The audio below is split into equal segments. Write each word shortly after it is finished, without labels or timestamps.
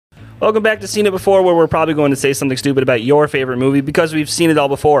Welcome back to Seen It Before, where we're probably going to say something stupid about your favorite movie because we've seen it all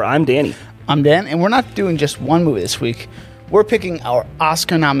before. I'm Danny. I'm Dan, and we're not doing just one movie this week. We're picking our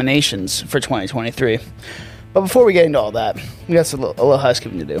Oscar nominations for 2023. But before we get into all that, we got a little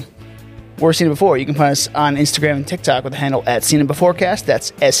housekeeping to do. We're Seen It Before. You can find us on Instagram and TikTok with the handle at Seen It Beforecast.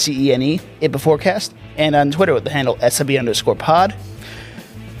 That's SCENE, It Beforecast. And on Twitter with the handle SB_pod.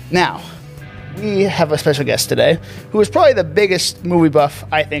 Now, we have a special guest today who is probably the biggest movie buff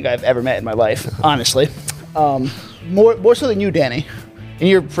I think I've ever met in my life, honestly. More so than you, Danny. And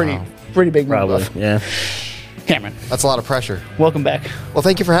you're pretty big movie buff. Yeah. Cameron. That's a lot of pressure. Welcome back. Well,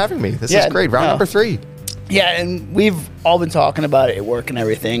 thank you for having me. This is great. Round number 3. Yeah, and we've all been talking about it at work and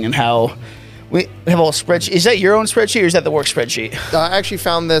everything and how we have a little spreadsheet. Is that your own spreadsheet or is that the work spreadsheet? I actually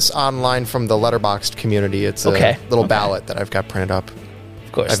found this online from the Letterboxd community. It's a little ballot that I've got printed up.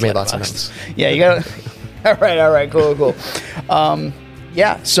 Of course. I've made lots of notes. Yeah, you got to... All right, cool.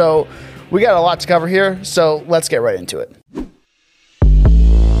 Yeah, so we got a lot to cover here, so let's get right into it.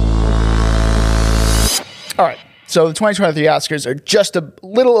 All right, so the 2023 Oscars are just a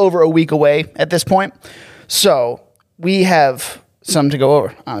little over a week away at this point, so we have some to go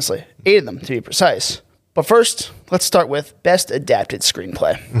over, honestly. 8 of them, to be precise. But first, let's start with Best Adapted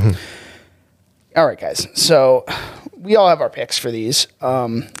Screenplay. Mm-hmm. All right, guys, so we all have our picks for these.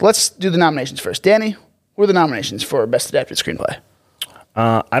 Let's do the nominations first. Danny, what are the nominations for Best Adapted Screenplay?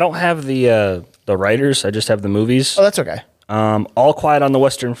 I don't have the writers. I just have the movies. Oh, that's okay. All Quiet on the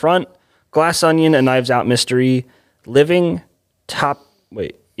Western Front, Glass Onion, A Knives Out Mystery, Living, Top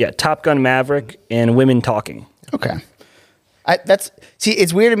Gun Maverick, and Women Talking. Okay.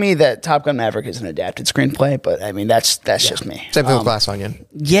 It's weird to me that Top Gun Maverick is an adapted screenplay, but I mean that's just me. Same thing with Glass Onion.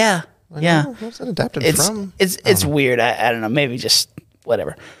 Yeah. What's it adapted from? It's weird. I don't know. Maybe just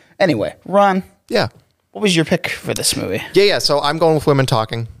whatever. Anyway, Ron. Yeah. What was your pick for this movie? Yeah. So I'm going with Women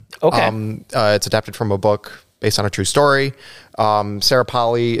Talking. Okay. It's adapted from a book based on a true story. Sarah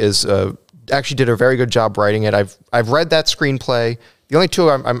Polley actually did a very good job writing it. I've read that screenplay. The only two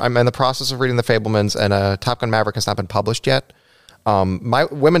I'm in the process of reading The Fabelmans, and Top Gun Maverick has not been published yet. My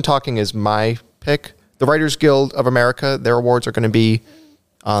Women Talking is my pick. The Writers Guild of America, their awards are going to be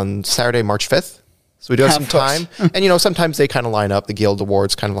on Saturday, March 5th. So we do have some time. And, sometimes they kind of line up. The Guild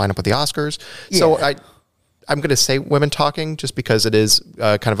Awards kind of line up with the Oscars. Yeah. So I'm going to say Women Talking just because it is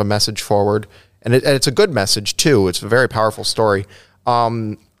kind of a message forward. And it's a good message, too. It's a very powerful story.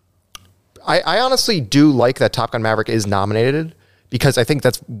 I honestly do like that Top Gun Maverick is nominated because I think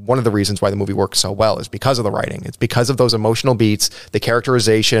that's one of the reasons why the movie works so well is because of the writing. It's because of those emotional beats, the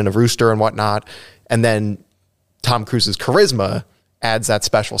characterization of Rooster and whatnot, and then Tom Cruise's charisma adds that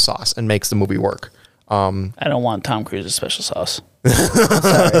special sauce and makes the movie work. I don't want Tom Cruise's special sauce.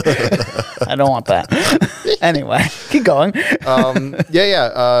 Sorry. I don't want that. Anyway, keep going. All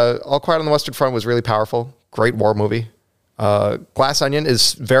Quiet on the Western Front was really powerful. Great war movie. Glass Onion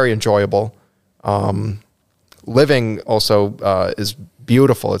is very enjoyable. Living also is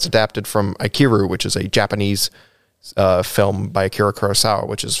beautiful. It's adapted from Ikiru, which is a Japanese film by Akira Kurosawa,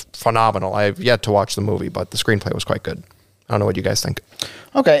 which is phenomenal. I have yet to watch the movie, but the screenplay was quite good. I don't know what you guys think.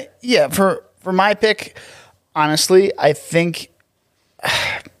 Okay, yeah, for my pick, honestly, I think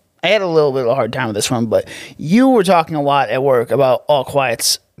I had a little bit of a hard time with this one, but you were talking a lot at work about All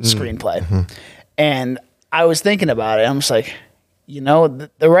Quiet's screenplay. Mm-hmm. And I was thinking about it. I'm just like, the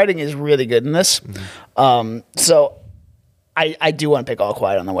writing is really good in this. Mm-hmm. So I do want to pick All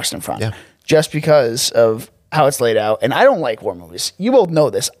Quiet on the Western Front just because of how it's laid out. And I don't like war movies. You both know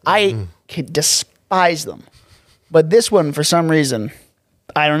this. I despise them. But this one, for some reason,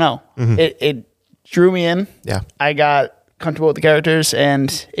 I don't know. Mm-hmm. It drew me in. Yeah. I got comfortable with the characters,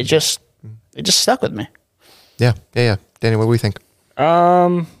 and it just stuck with me. Yeah. Danny, what do we think?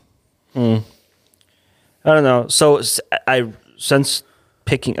 I don't know. So I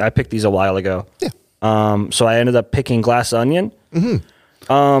picked these a while ago. Yeah. So I ended up picking Glass Onion.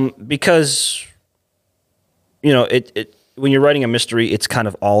 Mm-hmm. Because it when you're writing a mystery, it's kind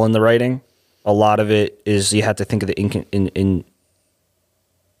of all in the writing. A lot of it is you have to think of the in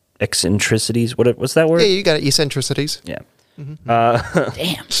eccentricities. What's that word? Yeah, you got it. Eccentricities. Yeah. Mm-hmm.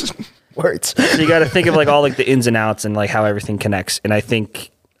 Damn. Words. So you got to think of all the ins and outs and how everything connects. And I think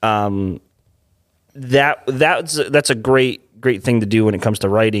that's a great thing to do when it comes to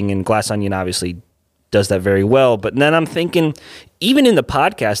writing. And Glass Onion obviously does that very well. But then I'm thinking, even in the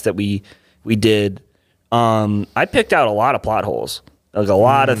podcast that we did, I picked out a lot of plot holes. A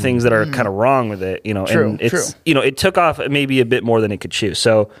lot of things that are kind of wrong with it, True, and it's, it took off maybe a bit more than it could chew.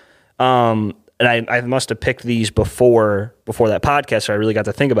 So, and I must have picked these before that podcast, so I really got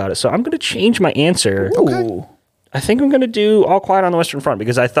to think about it. So I'm going to change my answer. Okay. I think I'm going to do All Quiet on the Western Front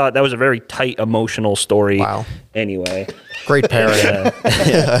because I thought that was a very tight emotional story. Wow. Anyway. Great pairing.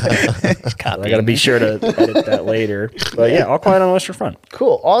 I got to be sure to edit that later. But yeah, All Quiet on the Western Front.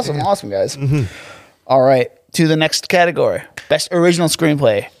 Cool. Awesome, guys. All right, to the next category. Best Original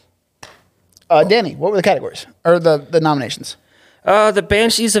Screenplay. Danny, what were the categories? Or the nominations? The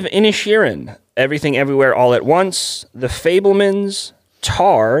Banshees of Inisherin, Everything Everywhere All at Once, The Fablemans,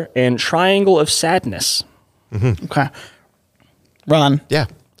 Tar, and Triangle of Sadness. Okay. Ron. Yeah.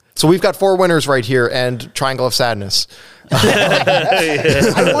 So we've got 4 winners right here and Triangle of Sadness.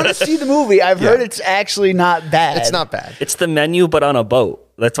 I want to see the movie. I've heard it's actually not bad. It's not bad. It's the menu, but on a boat.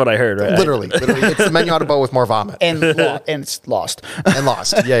 That's what I heard, right? Literally. It's the menu on a boat with more vomit. And it's Lost. And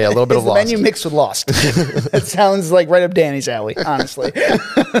Lost. Yeah, a little bit It's of the Lost. menu mixed with Lost. It sounds like right up Danny's alley, honestly.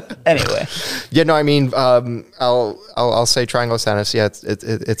 Anyway. Yeah, no, I mean, I'll say Triangle of Sadness. Yeah,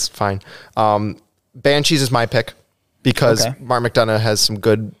 it's fine. Banshees is my pick because Mark McDonough has some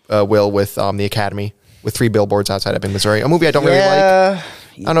good will with the Academy with 3 Billboards Outside Ebbing, Missouri. A movie I don't really like.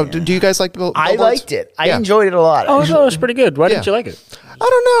 I don't know. Do you guys like Billboards? I liked it. I enjoyed it a lot. Oh, no, it was pretty good. Why didn't you like it? I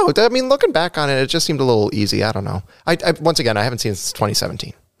don't know. I mean, looking back on it, it just seemed a little easy. I don't know. I once again, I haven't seen it since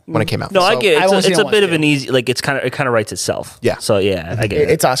 2017 when it came out. No, I get it. I won't see It's it a bit once, of an easy, like it kind of writes itself. Yeah. So yeah, I get it.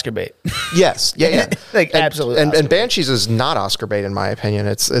 It's Oscar bait. Yes. Yeah. Like, absolutely Oscar And Banshees is not Oscar bait in my opinion.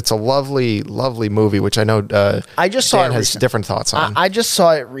 It's a lovely, lovely movie, which I know. I just saw Dan it has recently. different thoughts on. I just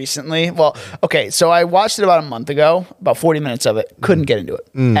saw it recently. Well, okay, so I watched it about a month ago, about 40 minutes of it. Couldn't get into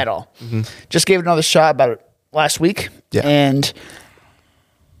it at all. Just gave it another shot about last week. Yeah. And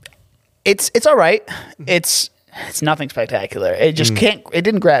it's all right. It's nothing spectacular. It just can't, it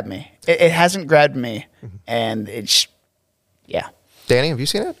didn't grab me. It hasn't grabbed me. And it's, yeah. Danny, have you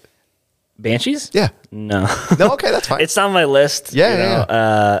seen it? Banshees? Yeah. No. No. Okay, that's fine. It's on my list. Yeah, you know.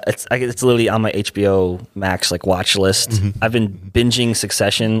 yeah. It's literally on my HBO Max watch list. I've been binging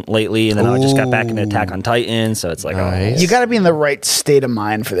Succession lately, and then I just got back into Attack on Titan. So it's like, Nice. You got to be in the right state of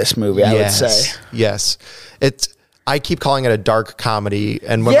mind for this movie, I would say. Yes. I keep calling it a dark comedy.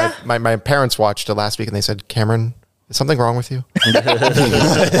 And when Yeah. my parents watched it last week and they said, Cameron, is something wrong with you?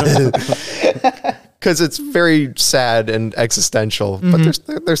 Because it's very sad and existential, but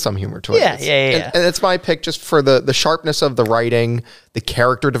there's some humor to it. Yeah, yeah. And it's my pick just for the sharpness of the writing, the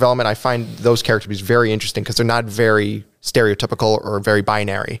character development. I find those characters very interesting because they're not very stereotypical or very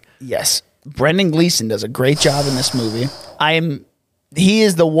binary. Yes. Brendan Gleeson does a great job in this movie. He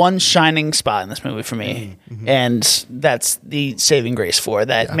is the one shining spot in this movie for me. And that's the saving grace for it.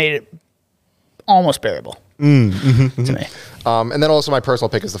 That made it almost bearable to me. And then also my personal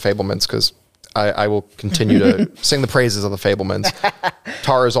pick is The Fablemans because I will continue to sing the praises of The Fablemans.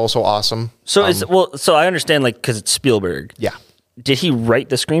 Tar is also awesome. So so I understand because it's Spielberg. Yeah. Did he write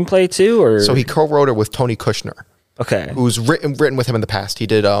the screenplay too, or So he co-wrote it with Tony Kushner, okay? who's written with him in the past. He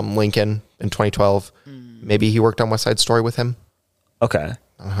did Lincoln in 2012. Maybe he worked on West Side Story with him. Okay.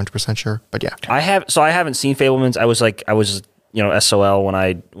 I'm 100% sure, but yeah. I haven't seen Fablemans. I was SOL when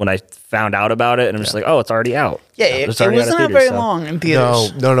I found out about it, and I'm just like, oh, it's already out. Yeah, it It's already wasn't out of out very theaters, so- long in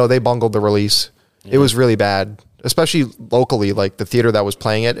theaters. No, they bungled the release. It was really bad, especially locally. Like the theater that was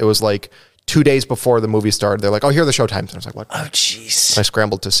playing it, it was like 2 days before the movie started. They're like, "Oh, here are the showtimes." And I was like, "What?" Oh, jeez. I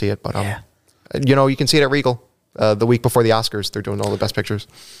scrambled to see it, but you can see it at Regal the week before the Oscars. They're doing all the best pictures.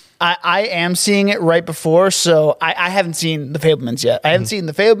 I am seeing it right before, so I haven't seen The Fablemans yet. I haven't seen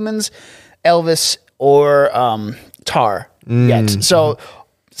The Fablemans, Elvis, or Tar yet. So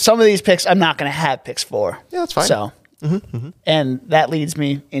some of these picks I'm not going to have picks for. Yeah, that's fine. So, and that leads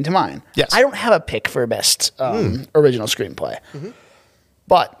me into mine. Yes. I don't have a pick for best original screenplay,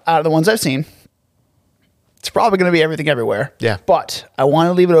 but out of the ones I've seen, it's probably going to be Everything Everywhere. Yeah. But I want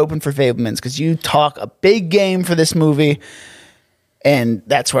to leave it open for Fablemans because you talk a big game for this movie. And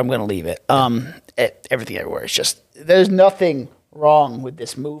that's where I'm going to leave it. Everything Everywhere. It's just, there's nothing wrong with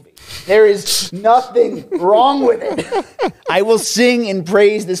this movie. There is nothing wrong with it. I will sing and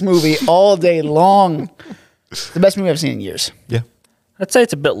praise this movie all day long. It's the best movie I've seen in years. Yeah. I'd say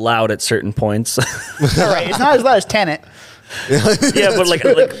it's a bit loud at certain points. All right. It's not as loud as Tenet. Yeah, but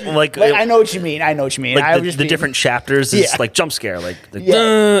like I know what you mean. I the different chapters is like jump scare,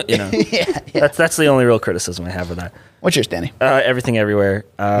 Yeah. Yeah. That's the only real criticism I have of that. What's yours, Danny? Everything Everywhere.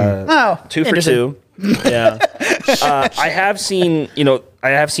 2 for interesting. 2. Yeah. I have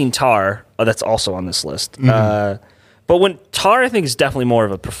seen Tar. Oh, that's also on this list. But when Tar, I think, is definitely more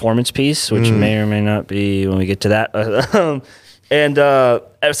of a performance piece, which may or may not be when we get to that. And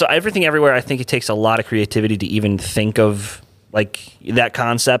so Everything Everywhere, I think it takes a lot of creativity to even think of that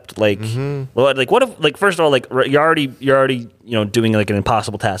concept. What if first of all, you're already doing an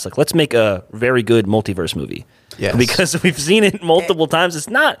impossible task. Let's make a very good multiverse movie. Yes. Because we've seen it multiple times. It's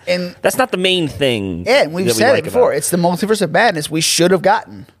not, and- that's not the main thing. Yeah, and we've that we said like it before. about it. It's the multiverse of madness we should have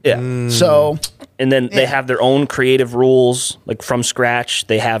gotten. Yeah. So And then they Yeah. have their own creative rules, like from scratch.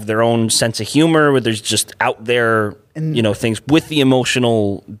 They have their own sense of humor where there's just out there, things with the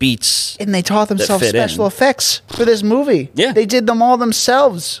emotional beats. and they taught themselves fit in. special effects for this movie. Yeah. They did them all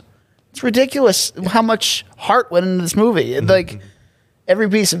themselves. It's ridiculous how much heart went into this movie. Like every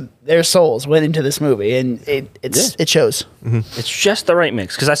piece of their souls went into this movie, and it shows. It's just the right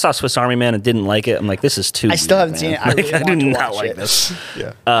mix. Because I saw Swiss Army Man and didn't like it. I'm like, this is too. I still weird, haven't seen man. it. I really I want do to not watch like it. this.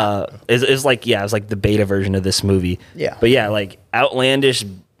 Yeah. It's like it was like the beta version of this movie. Yeah. But yeah, like outlandish,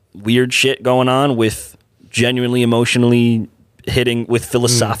 weird shit going on with genuinely emotionally hitting with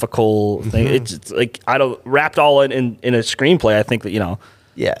philosophical thing. It's like wrapped all in a screenplay. I think that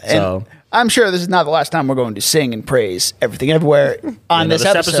Yeah, and So- I'm sure this is not the last time we're going to sing and praise everything everywhere on this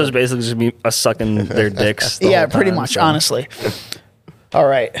episode is episode. basically just me us sucking their dicks. the Yeah, whole pretty time, much, so. honestly. All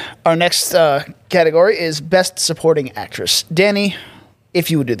right. Our next category is Best Supporting Actress. Danny,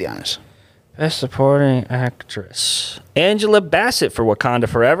 if you would do the honors. Best Supporting Actress: Angela Bassett for Wakanda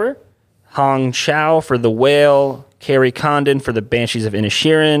Forever, Hong Chow for The Whale, Carrie Condon for The Banshees of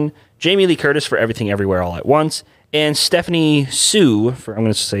Inisherin, Jamie Lee Curtis for Everything Everywhere All at Once, and Stephanie Sue for, I'm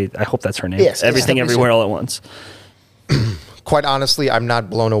going to say, I hope that's her name. Yes, Everything Stephanie Everywhere Sue. All at Once. Quite honestly, I'm not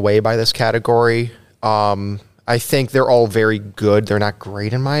blown away by this category. I think they're all very good. They're not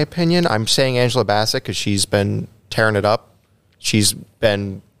great in my opinion. I'm saying Angela Bassett because she's been tearing it up. She's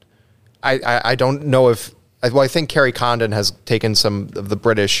been. I don't know if. Well, I think Carrie Condon has taken some of the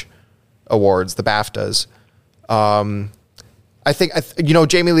British awards, the BAFTAs. I think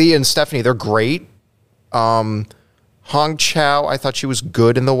Jamie Lee and Stephanie, they're great. Hong Chow, I thought she was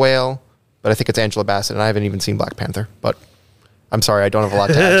good in The Whale, but I think it's Angela Bassett, and I haven't even seen Black Panther. But I'm sorry, I don't have a lot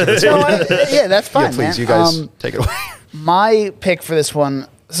to add to this. No, yeah, that's fine, Please, man. you guys take it away. My pick for this one.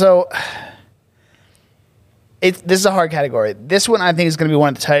 So this is a hard category. This one I think is going to be one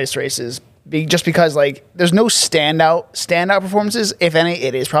of the tightest races, just because there's no standout performances. If any,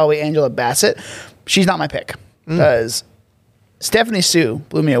 it is probably Angela Bassett. She's not my pick because Stephanie Sue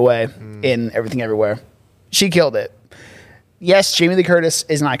blew me away in Everything Everywhere. She killed it. Yes, Jamie Lee Curtis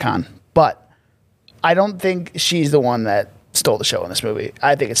is an icon, but I don't think she's the one that stole the show in this movie.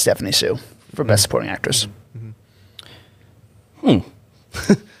 I think it's Stephanie Sue for Best Supporting Actress. I'm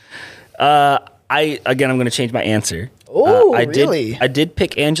going to change my answer. Oh, I really? did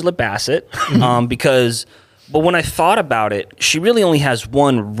pick Angela Bassett because, but when I thought about it, she really only has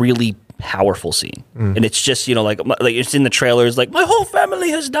one really powerful scene, and it's just like it's in the trailers, like my whole family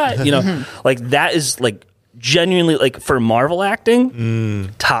has died. Like that is like genuinely for Marvel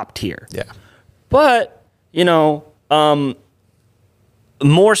acting, top tier. Yeah. But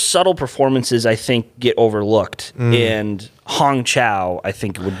more subtle performances I think get overlooked, and Hong Chow I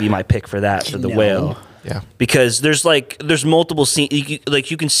think would be my pick for that for The Whale. Yeah. Because there's multiple scenes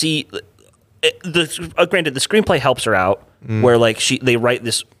you can see. Granted, the screenplay helps her out, where they write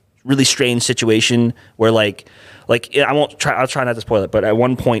this really strange situation where I'll try not to spoil it, but at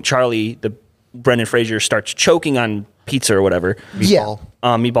one point Charlie, the Brendan Fraser, starts choking on pizza or whatever. Yeah.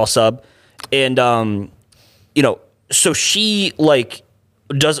 Meatball sub, and so she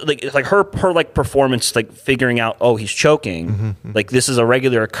does her performance figuring out, oh, he's choking, this is a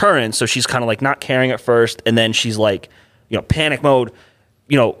regular occurrence, so she's kind of not caring at first, and then she's panic mode,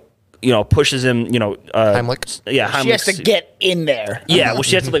 pushes him, Heimlich? yeah, Heimlich. She has to get in there. Yeah, well,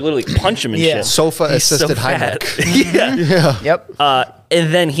 she has to literally punch him and Yeah. shit. Sofa He's so assisted fat. Heimlich. Yeah. Yep.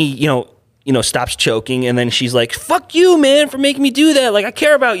 And then he, stops choking, and then she's like, "Fuck you, man, for making me do that. Like, I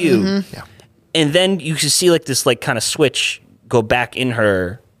care about you." Yeah. And then you can see this kind of switch go back in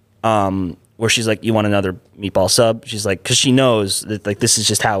her, where she's like, "You want another meatball sub?" She's like, because she knows that this is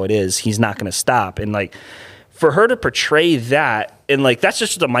just how it is. He's not going to stop, and for her to portray that, and that's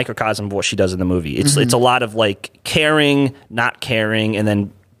just a microcosm of what she does in the movie. It's a lot of caring, not caring, and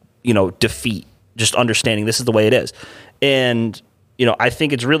then defeat, just understanding this is the way it is. And I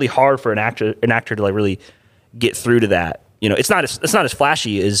think it's really hard for an actor to really get through to that. It's not as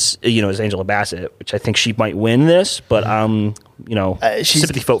flashy as as Angela Bassett, which I think she might win this, but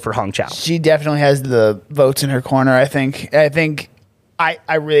sympathy vote for Hong Chow. She definitely has the votes in her corner, I think.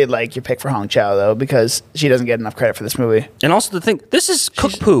 I really like your pick for Hong Chow, though, because she doesn't get enough credit for this movie. And also the thing, this is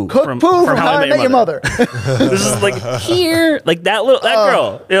Cook Poo Cook Poo from How I Met Your Mother. This is here, that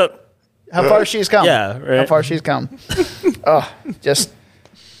girl. How far she's come. Yeah, right. How far she's come. Oh, just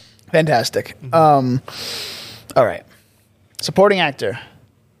fantastic. All right. Supporting actor.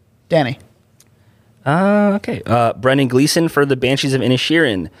 Danny. Okay. Brendan Gleeson for The Banshees of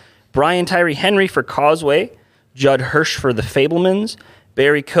Inisherin. Brian Tyree Henry for Causeway. Judd Hirsch for The Fablemans,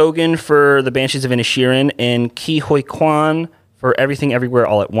 Barry Keoghan for The Banshees of Inisherin, and Ke Huy Quan for Everything Everywhere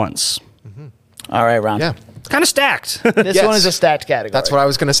All at Once. All right, Ron. Yeah. It's kind of stacked. This Yes. one is a stacked category. That's what I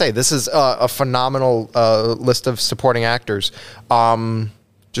was going to say. This is a phenomenal list of supporting actors.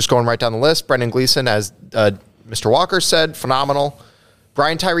 Just going right down the list, Brendan Gleeson, as Mr. Walker said, phenomenal.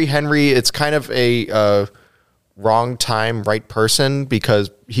 Brian Tyree Henry, it's kind of a wrong time, right person,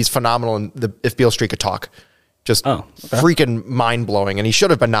 because he's phenomenal in If Beale Street Could Talk. Just freaking mind-blowing, and he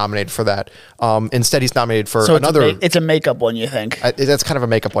should have been nominated for that. Instead, he's nominated for So another... it's a makeup one, you think? that's kind of a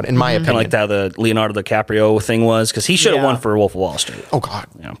makeup one, in my opinion. Kind of like how the Leonardo DiCaprio thing was, because he should have Yeah. won for Wolf of Wall Street. Oh, God.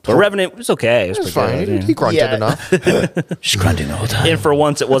 Yeah. But Revenant was okay. It was It's pretty fine. good, He grunted Yeah. enough. Just grunting the whole time. And for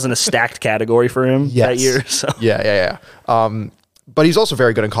once, it wasn't a stacked category for him that year. So Yeah. But he's also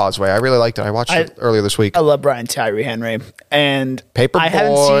very good in Causeway. I really liked it. I watched it earlier this week. I love Brian Tyree Henry. And Paperboy. I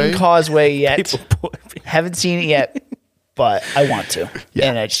haven't seen Causeway yet. Paperboy. Haven't seen it yet, but I want to. Yeah.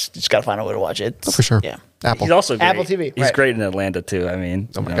 And I just got to find a way to watch it. For sure. Yeah. Apple. He's also great. Apple TV, He's right. great in Atlanta too. I mean,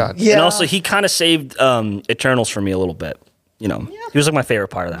 Oh my you know. God. Yeah. And also, he kind of saved Eternals for me a little bit. You know, he was like my favorite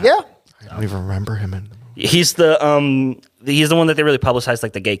part of that. Yeah. I don't even remember him in the movie. He's the one that they really publicized,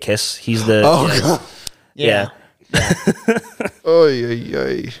 like the gay kiss. He's the God. yeah.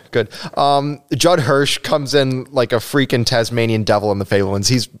 Oy. Good. Judd Hirsch comes in like a freaking Tasmanian devil in The Fablemans.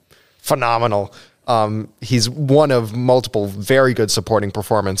 He's phenomenal. He's one of multiple very good supporting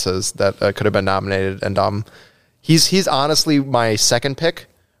performances that could have been nominated, and he's honestly my second pick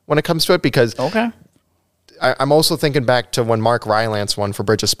when it comes to it, because Okay. I'm also thinking back to when Mark Rylance won for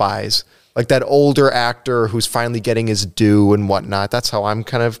Bridge of Spies, like that older actor who's finally getting his due and whatnot. That's how I'm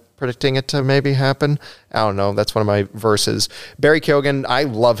kind of predicting it to maybe happen. I don't know. That's one of my verses. Barry Keoghan, I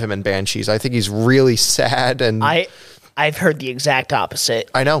love him in Banshees. I think he's really sad, and I've heard the exact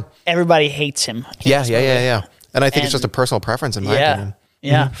opposite. I know. Everybody hates him. Yeah. And I think it's And- just a personal preference in my Yeah. opinion.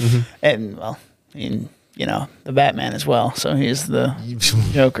 Yeah. Mm-hmm. And, well, you know, the Batman as well. So he's the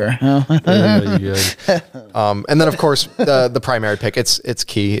Joker. And then of course the primary pick. It's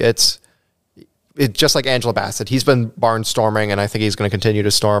key. It's just like Angela Bassett. He's been barnstorming, and I think he's going to continue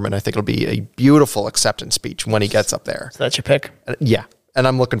to storm. And I think it'll be a beautiful acceptance speech when he gets up there. So that's your pick. Yeah, and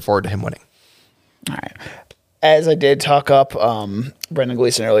I'm looking forward to him winning. All right. As I did talk up Brendan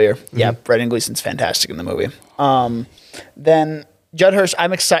Gleeson earlier. Yeah, Mm-hmm. Brendan Gleeson's fantastic in the movie. Then Judd Hirsch,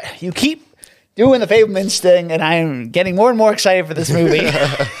 I'm excited. You keep doing the Fablemans thing, and I'm getting more and more excited for this movie.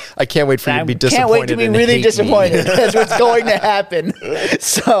 I can't wait for you to be disappointed. Can't wait to be and really hate me. disappointed. That's what's going to happen.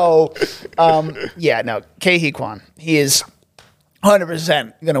 So, Ke Huy Quan. He is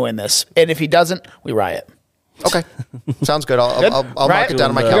 100% going to win this. And if he doesn't, we riot. Okay, sounds good. I'll mark Riot? it down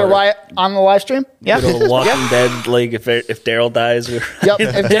on my You're going to calendar. riot on the live stream? Yeah. Good old Walking Dead, like if Daryl dies, we're Yep.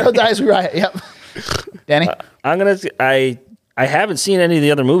 If Daryl dies, we riot. Yep. Danny? I'm gonna. I haven't seen any of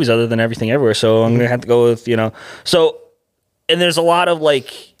the other movies other than Everything Everywhere, so I'm gonna have to go with So, and there's a lot of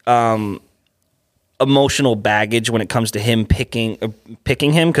like emotional baggage when it comes to him picking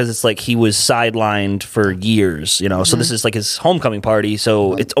him, because it's like he was sidelined for years, So this is like his homecoming party,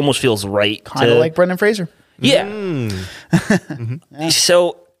 so it almost feels right. Kind of like Brendan Fraser. Yeah.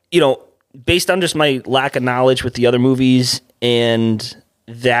 So, based on just my lack of knowledge with the other movies and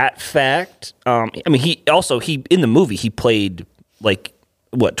that fact, he in the movie, he played like,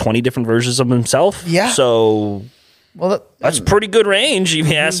 20 different versions of himself? Yeah. So Well, that's pretty good range, if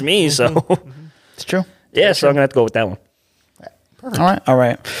you ask me. So, it's true. yeah, so I'm going to have to go with that one. All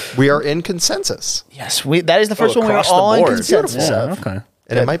right. We are in consensus, Yes, that is the first one we were across the all in board. consensus Yeah, of. okay.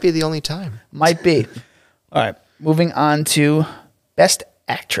 and it might be the only time. Might be. All right. Moving on to Best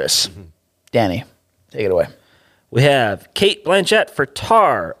Actress. Danny, take it away. We have Kate Blanchett for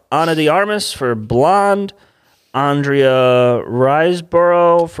Tar, Ana de Armas for Blonde, Andrea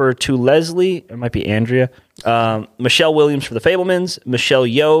Riseborough for To Leslie, it might be Andrea, Michelle Williams for The Fablemans, Michelle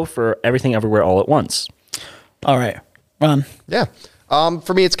Yeoh for Everything Everywhere All at Once. All right. Ron. Yeah.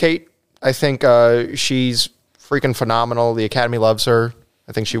 For me, it's Kate. I think she's freaking phenomenal. The Academy loves her.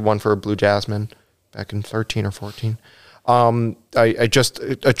 I think she won for Blue Jasmine back in 13 or 14. I just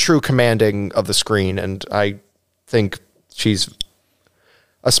a true commanding of the screen, and I think she's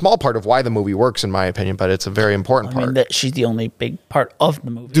a small part of why the movie works, in my opinion, but it's a very important part. that she's the only big part of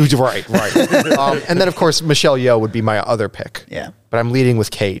the movie. Dude, right. And then, of course, Michelle Yeoh would be my other pick. Yeah. But I'm leading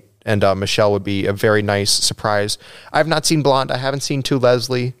with Kate, and Michelle would be a very nice surprise. I have not seen Blonde. I haven't seen To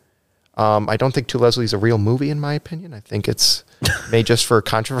Leslie. I don't think To Leslie is a real movie, in my opinion. I think it's made just for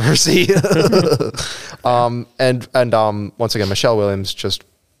controversy. And once again, Michelle Williams, just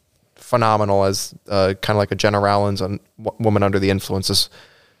phenomenal as kind of like a Jenna Rollins on Woman Under the Influence. This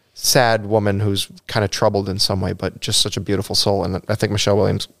sad woman who's kind of troubled in some way, but just such a beautiful soul. And I think Michelle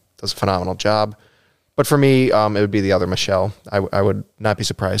Williams does a phenomenal job. But for me, it would be the other Michelle. I would not be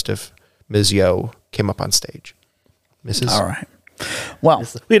surprised if Ms. Yeoh came up on stage. Mrs. All right. Well,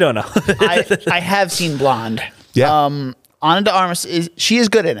 We don't know. I have seen Blonde. Yeah. Ana de Armas she is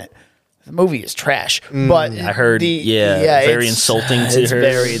good in it. The movie is trash, but I heard, very insulting to it's her.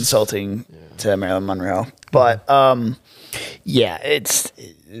 very insulting to Marilyn Monroe. But it's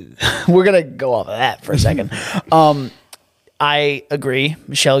we're gonna go off of that for a second. I agree.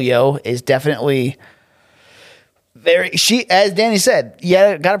 Michelle Yeoh is definitely she, as Danny said, you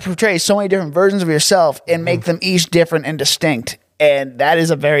got to portray so many different versions of yourself and make them each different and distinct. And that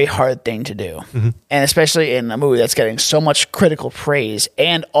is a very hard thing to do. And especially in a movie that's getting so much critical praise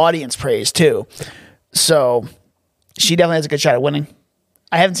and audience praise too. So she definitely has a good shot at winning.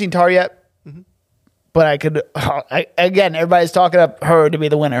 I haven't seen Tar yet, but I could, again, everybody's talking up her to be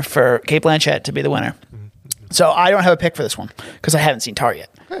the winner, for Cate Blanchett to be the winner. So I don't have a pick for this one because I haven't seen Tar yet.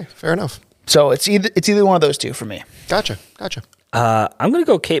 Okay, fair enough. So it's either one of those two for me. Gotcha. I'm going to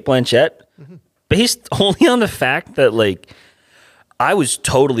go Cate Blanchett based only on the fact that, like, I was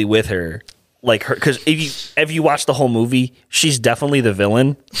totally with her. Like, her, because if you watch the whole movie, she's definitely the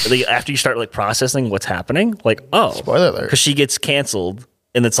villain. Like, after you start, like, processing what's happening, like, oh. Spoiler alert. Because she gets canceled,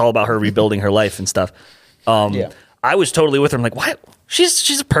 and it's all about her rebuilding her life and stuff. I was totally with her. I'm like, what?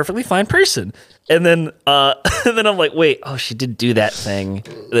 She's a perfectly fine person. And then I'm like, wait, she did do that thing.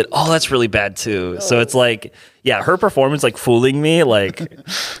 That's really bad too. So it's like, yeah, her performance, like, fooling me, like,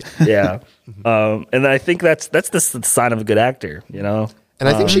 yeah. And I think that's the sign of a good actor, you know? And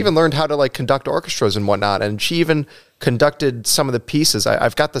I think she even learned how to, like, conduct orchestras and whatnot. And she even conducted some of the pieces.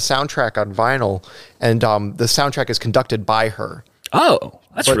 I've got the soundtrack on vinyl, and the soundtrack is conducted by her. Oh,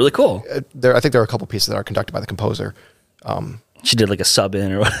 that's really cool. I think there are a couple pieces that are conducted by the composer. She did like a sub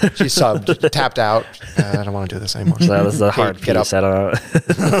in or whatever. She subbed, tapped out. I don't want to do this anymore. So that was the hard Get piece. up. I don't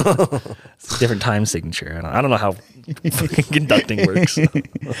know. It's a different time signature. I don't know how fucking conducting works.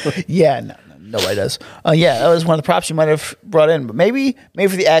 Yeah, nobody does. That was one of the props you might have brought in, but maybe for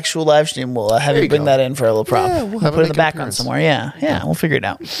the actual live stream, we'll have you bring that in for a little prop. Yeah, we'll have put it it in the make an background appearance. somewhere. Yeah, we'll figure it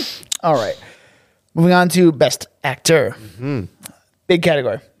out. All right, moving on to best actor. Big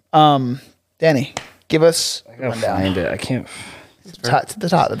category. Danny, give us a I gotta rundown. find it. I can't. To the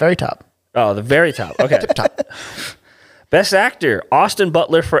top, the very top. Oh, the very top. Okay. Best actor: Austin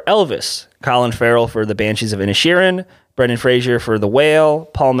Butler for Elvis, Colin Farrell for The Banshees of Inisherin, Brendan Fraser for The Whale,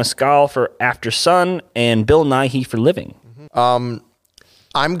 Paul Mescal for After Sun, and Bill Nighy for Living. I'm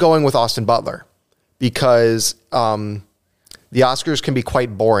going with Austin Butler because the Oscars can be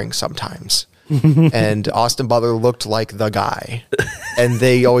quite boring sometimes. And Austin Butler looked like the guy. And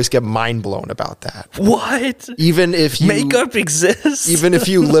they always get mind blown about that. What? Even if you Makeup exists? even if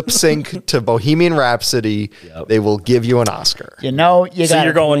you lip sync to Bohemian Rhapsody, they will give you an Oscar. You know, you So got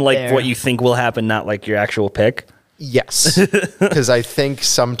you're going like there. what you think will happen, not like your actual pick? Yes. Because I think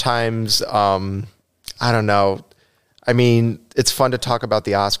sometimes, I don't know. I mean, it's fun to talk about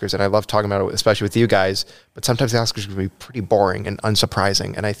the Oscars, and I love talking about it, especially with you guys, but sometimes the Oscars can be pretty boring and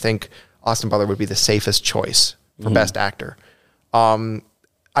unsurprising, and I think Austin Butler would be the safest choice for Best Actor.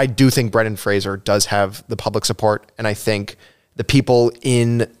 I do think Brendan Fraser does have the public support, and I think the people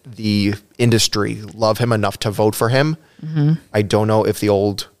in the industry love him enough to vote for him. I don't know if the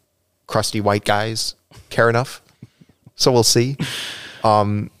old crusty white guys care enough, so we'll see.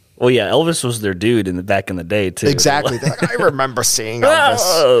 Well, yeah, Elvis was their dude back in the day, too. Exactly. They're like, I remember seeing Elvis.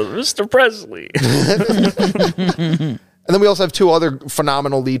 Oh, Mr. Presley. And then we also have two other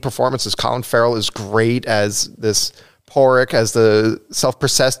phenomenal lead performances. Colin Farrell is great as this Porrick, as the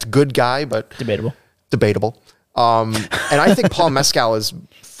self-processed good guy, but debatable. And I think Paul Mescal is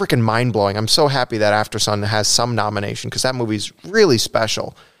freaking mind-blowing. I'm so happy that After Sun has some nomination because that movie's really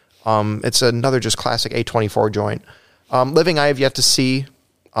special. It's another just classic A24 joint. Living, I have yet to see,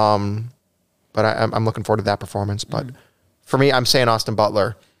 but I'm looking forward to that performance. But for me, I'm saying Austin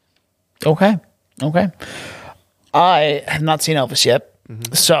Butler. Okay. I have not seen Elvis yet,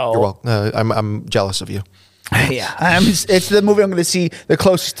 so Well, I'm jealous of you. yeah, it's the movie I'm going to see the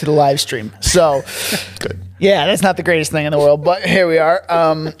closest to the live stream. So, Good. yeah, that's not the greatest thing in the world, but here we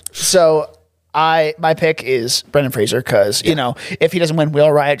are. So my pick is Brendan Fraser because you know if he doesn't win, we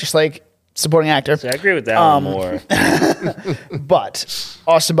all riot, just like supporting actor. I agree with that one more. But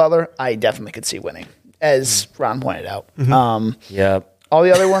Austin Butler, I definitely could see winning, as Ron pointed out. Yeah. All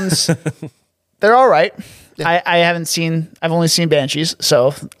the other ones, they're all right. I haven't seen. I've only seen Banshees,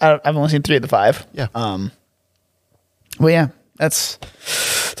 so I've only seen 3 of the 5. Yeah. Well, yeah, that's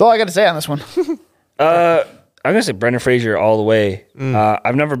all I got to say on this one. I'm gonna say Brendan Fraser all the way. I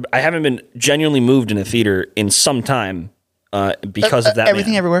haven't been genuinely moved in a theater in some time because of that.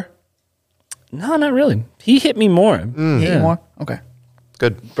 Everything man. Everywhere. No, not really. He hit me more. Any more? Okay.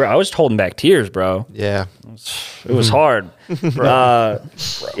 Good. Bro, I was holding back tears, bro. Yeah. It was hard.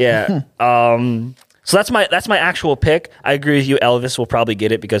 Yeah. So that's my actual pick. I agree with you. Elvis will probably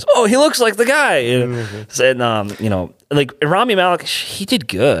get it because he looks like the guy. And you know, like Rami Malek, he did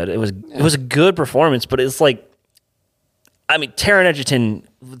good. It was a good performance, but it's like, I mean, Taron Egerton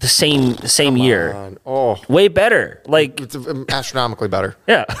the same year, way better. Like It's astronomically better.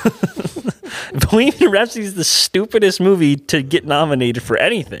 yeah. Bohemian Rhapsody is the stupidest movie to get nominated for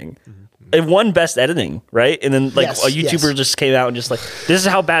anything. It won Best Editing, right? And then like Yes, a YouTuber just came out and just like, this is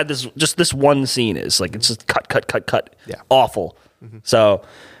how bad this one scene is. Like it's just cut. Yeah. Awful. So,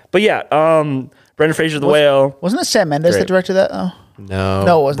 but yeah, Brendan Fraser, The Whale. Wasn't it Sam Mendes that Great. directed that? Oh. No.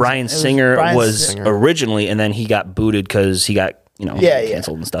 No, it wasn't. Brian It was Singer Bryan was Singer. originally, and then he got booted because he got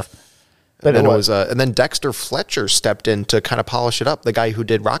canceled and stuff. But And it it was. was, and then Dexter Fletcher stepped in to kind of polish it up. The guy who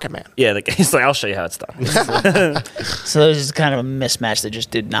did Rocket Man. Yeah, he's like, I'll show you how it's done. So there's just kind of a mismatch that just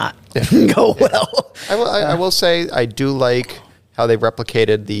did not go well. I will say I do like how they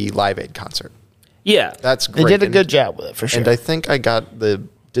replicated the Live Aid concert. Yeah, That's They great. did a good job with it, for sure. And I think I got the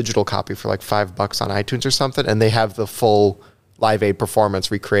digital copy for like $5 on iTunes or something, and they have the full Live Aid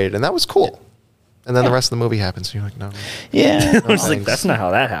performance recreated, and that was cool. And then the rest of the movie happens. And you're like, no. yeah. I was like, that's not how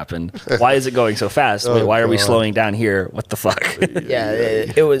that happened. Why is it going so fast? Wait, why are we slowing down here? What the fuck? Yeah,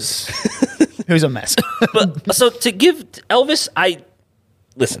 it was a mess. But so to give Elvis,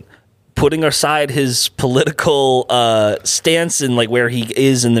 listen, putting aside his political stance and like where he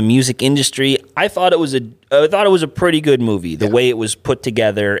is in the music industry, I thought it was a pretty good movie. The way it was put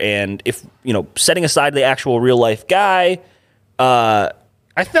together, and if setting aside the actual real life guy,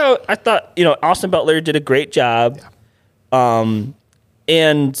 I thought Austin Butler did a great job. And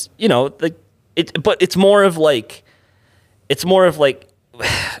but it's more of like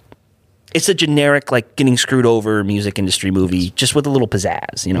it's a generic like getting screwed over music industry movie just with a little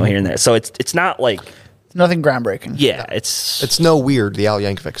pizzazz, here and there. So it's not like Nothing groundbreaking. it's no Weird, the Al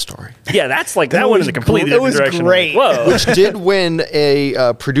Yankovic story. yeah, that's like that one is a completely it different was direction. great. Whoa. Which did win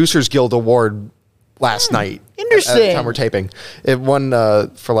a Producers Guild Award last night. Interesting. At the time we're taping. It won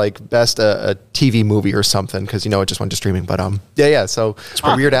for like best a TV movie or something because it just went to streaming. But yeah. So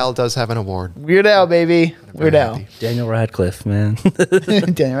Weird Al does have an award. Weird Al, baby. Weird Al. happy. Daniel Radcliffe, man.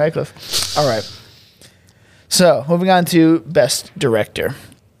 Daniel Radcliffe. All right. So moving on to Best Director.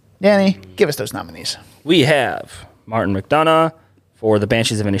 Danny, give us those nominees. We have Martin McDonagh for The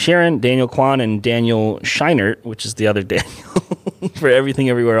Banshees of Inisherin, Daniel Kwan and Daniel Scheinert, which is the other Daniel, for Everything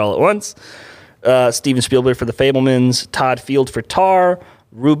Everywhere All at Once. Steven Spielberg for The Fabelmans, Todd Field for Tar,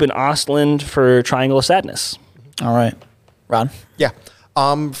 Ruben Östlund for Triangle of Sadness. All right. Ron? Yeah.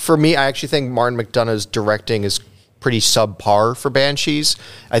 For me, I actually think Martin McDonagh's directing is pretty subpar for Banshees.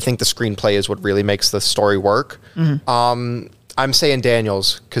 I think the screenplay is what really makes the story work. I'm saying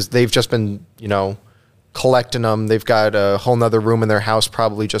Daniels because they've just been, collecting them. They've got a whole nother room in their house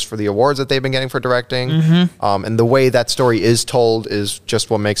probably just for the awards that they've been getting for directing. And the way that story is told is just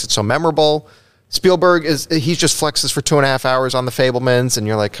what makes it so memorable. Spielberg he just flexes for 2.5 hours on The Fabelmans, and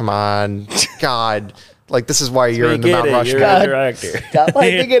you're like, come on, God. Like, this is why you're in the Mount Rushmore. You're a director. Stop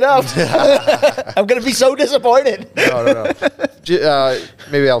hyping it up. I'm going to be so disappointed. No.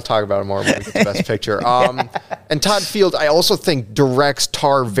 Maybe I'll talk about it more when we get to Best Picture. And Todd Field, I also think, directs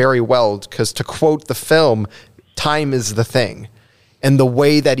Tar very well because, to quote the film, time is the thing. And the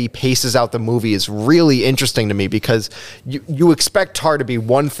way that he paces out the movie is really interesting to me because you expect Tar to be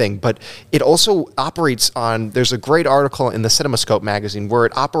one thing, but it also operates on, there's a great article in the CinemaScope magazine where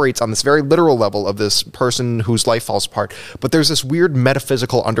it operates on this very literal level of this person whose life falls apart. But there's this weird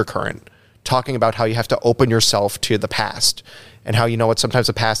metaphysical undercurrent talking about how you have to open yourself to the past and how sometimes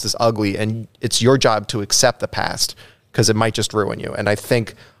the past is ugly and it's your job to accept the past because it might just ruin you. And I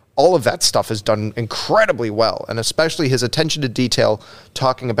think all of that stuff is done incredibly well, and especially his attention to detail,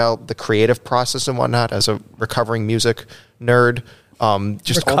 talking about the creative process and whatnot as a recovering music nerd.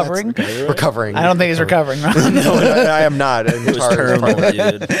 Just Recovering? Recovering. I don't think he's recovering, Ron. No, I am not. And It was terminal,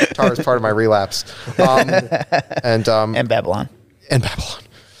 dude. Tar is part of my relapse. And Babylon. Babylon.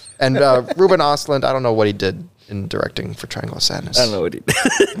 And Ruben Östlund, I don't know what he did in directing for Triangle of Sadness. I don't know what he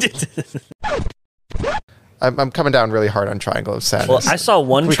did. I'm coming down really hard on Triangle of Sadness. Well, I saw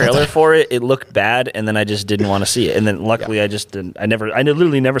one trailer for it. It looked bad, and then I just didn't want to see it. And then luckily, I just didn't. I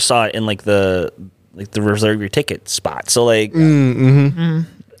literally never saw it in the reserve your ticket spot. So like, it's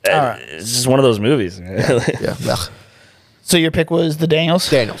just one of those movies. yeah. So your pick was the Daniels?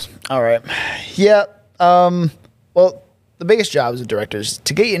 Daniels. All right. Yeah. Well, the biggest job as a director is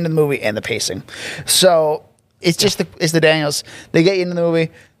to get you into the movie and the pacing. So it's just it's the Daniels. They get you into the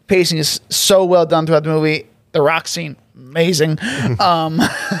movie. Pacing is so well done throughout the movie. The rock scene, amazing.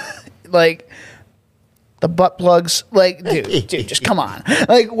 Like the butt plugs, like dude, just come on.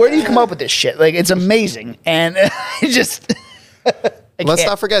 Like, where do you come up with this shit? Like, it's amazing, and it just. Let's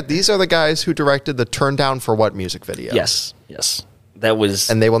not forget, these are the guys who directed the "Turn Down for What" music video. Yes. That was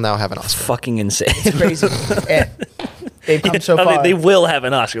and they will now have an Oscar. fucking insane. It's crazy. And they've come so I mean, far. they will have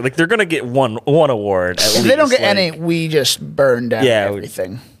an Oscar. Like, they're gonna get one award. At if least. they don't get Like, any, we just burn down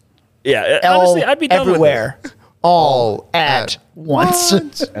everything. Yeah, honestly, I'd be done everywhere, with it. all at once.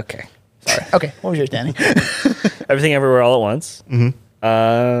 Okay. Sorry. Okay, what was yours, Danny? Everything Everywhere All at Once.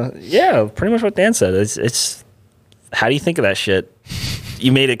 Mm-hmm. Yeah, pretty much what Dan said. It's how do you think of that shit?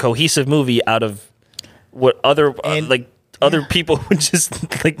 You made a cohesive movie out of what other other people would just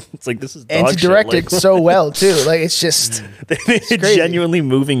like. It's like, this is dog And to shit. direct Like, it so well too. Like, it's just they made a crazy. genuinely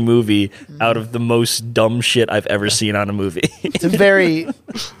moving movie out of the most dumb shit I've ever seen on a movie. it's a very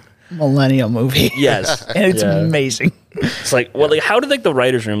millennial movie. Yes, and it's Yeah. amazing. It's like, well, like, how did like the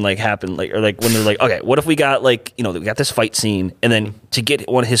writers' room like happen? Like, or like when they're like, okay, what if we got like, we got this fight scene, and then to get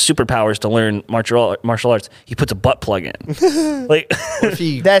one of his superpowers to learn martial arts, he puts a butt plug in. Like, If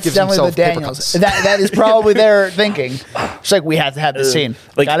he That's gives definitely the himself paper Daniels. cuts. That is probably their thinking. It's like, we have to have this scene.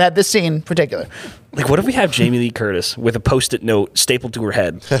 like- Gotta have this scene in particular. like, what if we have Jamie Lee Curtis with a Post-it note stapled to her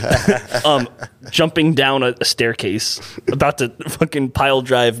head, jumping down a staircase, about to fucking pile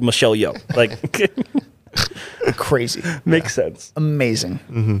drive Michelle Yeoh? Like, Crazy. makes sense.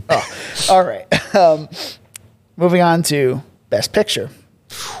 Amazing. Oh, all right. Moving on to Best Picture.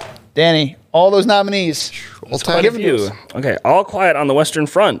 Danny, all those nominees. All time. Give it to You us. okay? All Quiet on the Western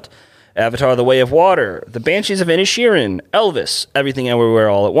Front, Avatar: The Way of Water, The Banshees of Inisherin, Elvis, Everything Everywhere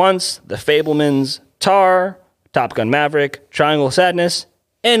All at Once, The Fablemans, Tar, Top Gun: Maverick, Triangle of Sadness,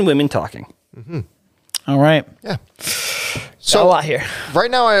 and Women Talking. All right. Yeah. So a lot here. Right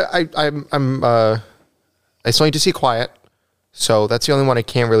now, I still need to see Quiet, so that's the only one I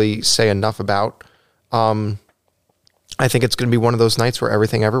can't really say enough about. I think it's going to be one of those nights where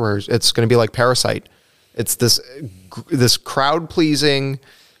everything everywhere. It's going to be like Parasite. It's this crowd pleasing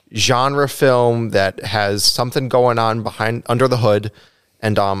genre film that has something going on under the hood,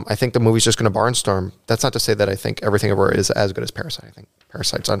 and I think the movie's just going to barnstorm. That's not to say that I think Everything Everywhere is as good as Parasite. I think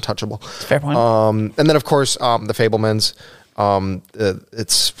Parasite's untouchable. Fair point. And then of course The Fablemans.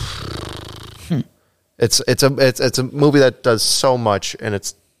 It's a movie that does so much in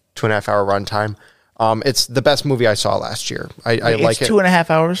its 2.5 hour runtime. It's the best movie I saw last year. I like it's it. 2.5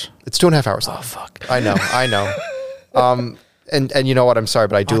 hours. It's 2.5 hours. Oh, fuck. I know. And you know what? I'm sorry,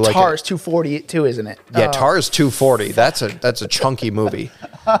 but I do like Tar it. is 242, isn't it? Yeah, Tar is 240. That's a chunky movie.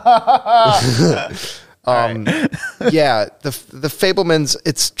 Yeah, the Fablemans.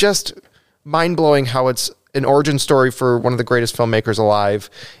 It's just mind blowing how it's an origin story for one of the greatest filmmakers alive.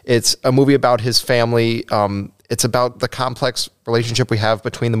 It's a movie about his family. It's about the complex relationship we have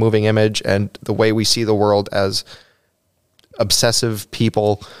between the moving image and the way we see the world as obsessive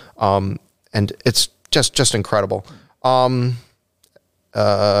people. And it's just incredible. And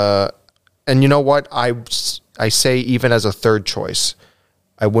you know what? I say, even as a third choice,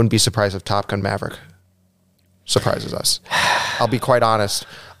 I wouldn't be surprised if Top Gun: Maverick surprises us. I'll be quite honest.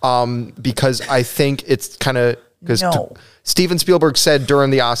 Because I think it's kind of, because No. Steven Spielberg said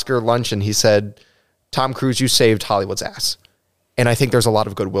during the Oscar luncheon, he said, "Tom Cruise, you saved Hollywood's ass." And I think there's a lot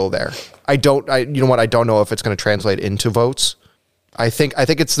of goodwill there. You know what? I don't know if it's going to translate into votes. I think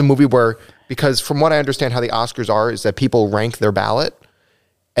it's the movie where, because from what I understand how the Oscars are, is that people rank their ballot.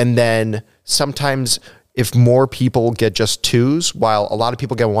 And then sometimes if more people get just 2s, while a lot of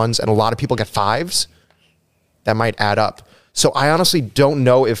people get 1s and a lot of people get 5s, that might add up. So I honestly don't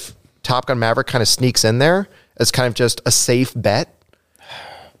know if Top Gun: Maverick kind of sneaks in there as kind of just a safe bet.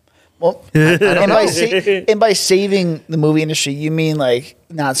 Well, and by saving the movie industry, you mean like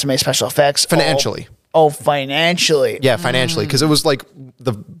not so many special effects? Financially. Oh, financially. Yeah, financially. Because it was like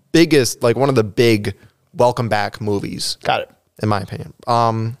the biggest, like one of the big welcome back movies. Got it. In my opinion.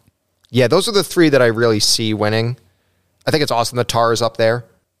 Yeah, those are the 3 that I really see winning. I think it's awesome that Tar is up there.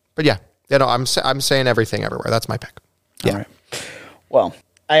 But yeah, I'm saying Everything Everywhere. That's my pick. Yeah. All right. Well,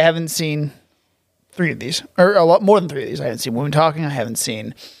 I haven't seen 3 of these, or a lot more than 3 of these. I haven't seen Women Talking. I haven't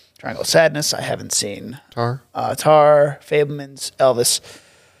seen Triangle of Sadness. I haven't seen Tar. Tar, Fablemans, Elvis.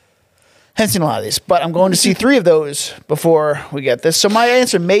 Haven't seen a lot of these, but I'm going to see 3 of those before we get this. So my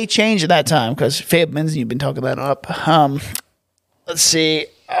answer may change at that time because Fablemans, you've been talking that up. Let's see.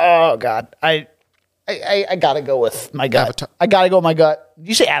 Oh God, I I gotta go with my gut. Avatar. I gotta go with my gut. Did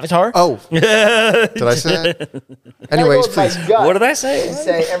you say Avatar? Oh, did I say it? Anyways, please. What did I say? And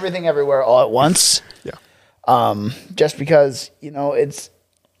say Everything Everywhere All at Once. Yeah. Just because it's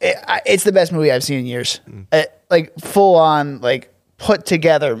the best movie I've seen in years. Like full on, like put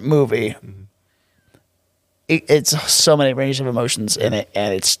together movie. It's so many range of emotions in it,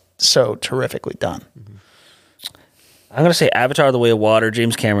 and it's so terrifically done. I'm going to say Avatar: The Way of Water.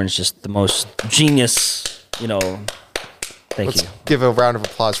 James Cameron's just the most genius, Thank you. Give a round of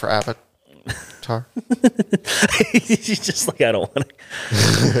applause for Avatar. He's just like, I don't want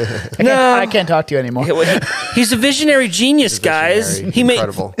to. I can't talk to you anymore. He's a visionary genius, guys. visionary. He made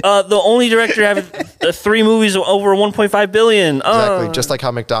Incredible. The only director to have 3 movies over 1.5 billion. Exactly. Just like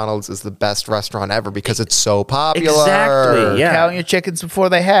how McDonald's is the best restaurant ever because it's so popular. Exactly. Yeah. Counting your chickens before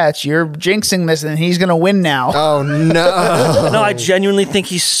they hatch. You're jinxing this, and he's gonna win now. Oh no. No, I genuinely think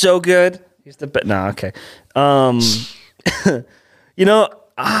he's so good. He's the best. No, okay.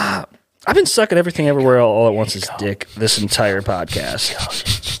 I've been sucking Everything Everywhere All at Once's dick this entire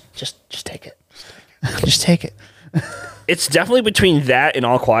podcast. Just take it. Just take it. It's definitely between that and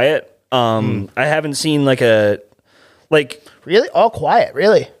All Quiet. I haven't seen Really? All Quiet,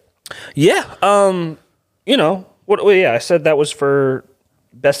 really? yeah. I said that was for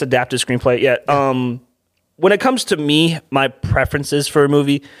best adapted screenplay. Yeah. When it comes to me, my preferences for a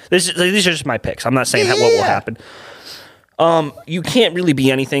movie, these are just my picks. I'm not saying what will happen. You can't really be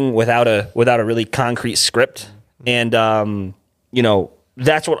anything without a really concrete script, and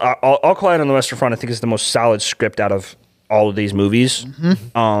that's what All Quiet on the Western Front I think is the most solid script out of all of these movies.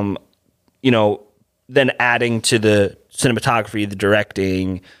 Then adding to the cinematography, the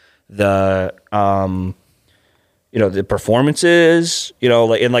directing, the the performances,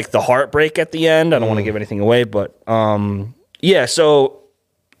 and the heartbreak at the end. I don't want to give anything away, but so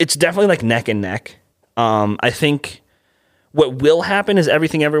it's definitely neck and neck. I think what will happen is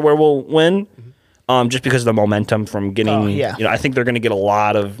Everything Everywhere will win, just because of the momentum from getting. I think they're going to get a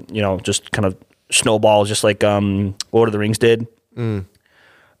lot of just kind of snowballs, just like Lord of the Rings did.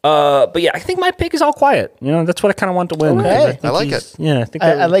 But yeah, I think my pick is All Quiet. That's what I kind of want to win. Okay. I like it. Yeah, I think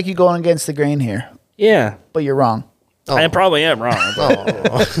I like you going against the grain here, yeah. but you're wrong. I probably am wrong.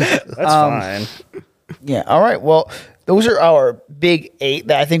 That's fine. Yeah. All right. Well, those are our big 8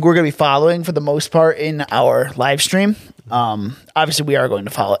 that I think we're going to be following for the most part in our live stream. Obviously, we are going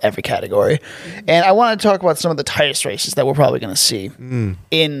to follow every category. And I want to talk about some of the tightest races that we're probably going to see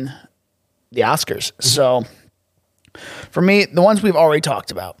in the Oscars. So, for me, the ones we've already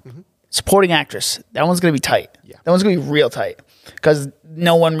talked about. Supporting actress, that one's going to be tight. Yeah. That one's going to be real tight because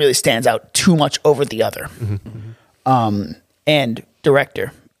no one really stands out too much over the other. And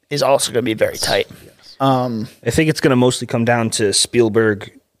director is also going to be very tight. I think it's going to mostly come down to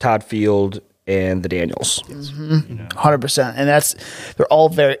Spielberg, Todd Field, and the Daniels. 100%. And they're all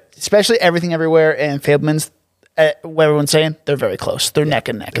very, especially Everything Everywhere and Fabelmans, what everyone's saying, they're very close. They're neck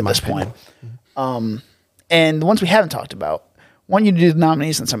and neck at this point. And the ones we haven't talked about, I want you to do the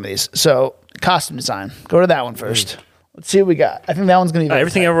nominees on some of these. So, costume design. Go to that one first. Let's see what we got. I think that one's going to be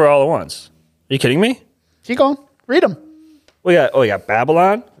Everything Everywhere All at Once. Are you kidding me? Keep going. Read them. We got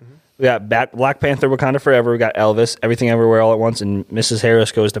Babylon. We got Black Panther, Wakanda Forever. We got Elvis, Everything Everywhere All at Once, and Mrs.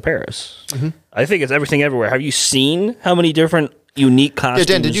 Harris Goes to Paris. I think it's Everything Everywhere. Have you seen how many different unique costumes?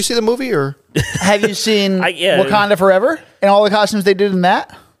 Yeah, Dan, did you see the movie or? Have you seen yeah. Wakanda Forever and all the costumes they did in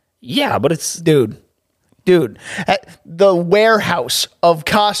that? Yeah, but it's Dude, at the warehouse of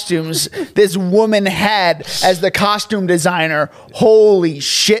costumes this woman had as the costume designer. Holy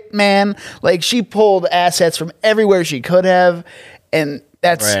shit, man. She pulled assets from everywhere she could have. And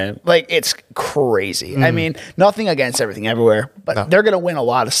that's it's crazy. I mean, nothing against Everything Everywhere, but they're going to win a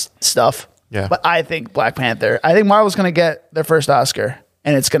lot of stuff. Yeah. But I think Black Panther, I think Marvel's going to get their first Oscar,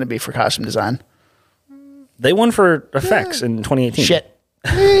 and it's going to be for costume design. they won for effects in 2018. Shit.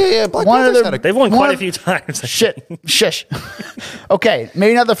 Yeah, Black One of Panther's the- had a They've won One quite of- a few times. Shit. Shush. Okay,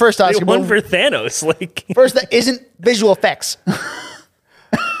 maybe not the first They Oscar, won but for Thanos. first that isn't visual effects.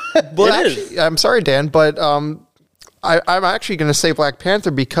 Well, It is. actually, I'm sorry, Dan, but I'm actually going to say Black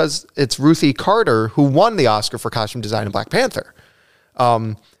Panther because it's Ruthie Carter who won the Oscar for costume design in Black Panther.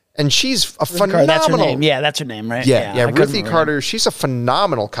 And she's a phenomenal. That's her name. Yeah, that's her name, right? Yeah, I couldn't Ruthie remember. Carter, she's a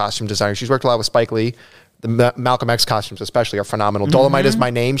phenomenal costume designer. She's worked a lot with Spike Lee. The Malcolm X costumes especially are phenomenal. Dolomite is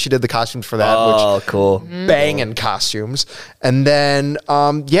My Name. She did the costumes for that. Oh, cool. Banging costumes. And then,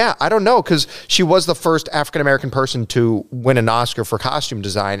 I don't know, because she was the first African-American person to win an Oscar for costume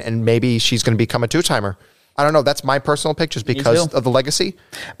design, and maybe she's going to become a two-timer. I don't know. That's my personal pick just because too. of the legacy.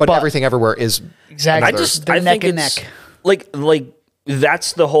 But Everything Everywhere is Exactly. I They're think neck and it's neck. like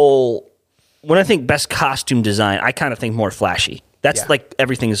that's the whole when I think best costume design, I kind of think more flashy. That's like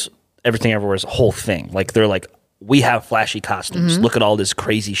everything everywhere is a whole thing. Like they're like, we have flashy costumes. Look at all this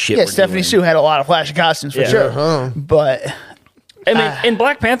crazy shit. Yeah, we're Stephanie doing. Sue had a lot of flashy costumes for sure. But I mean, and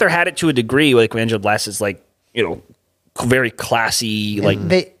Black Panther had it to a degree. Like Angela Bassett is like, very classy, like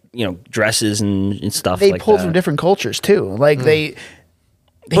dresses and stuff. they like pulled that. from different cultures too. Like they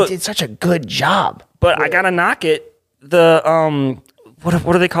did such a good job. But I gotta knock it. The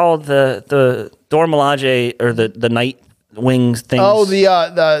what are they called? The Dora Milaje or the Night Wings things. Oh,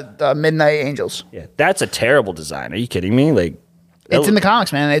 the Midnight Angels. yeah, that's a terrible design. Are you kidding me? Like It's in the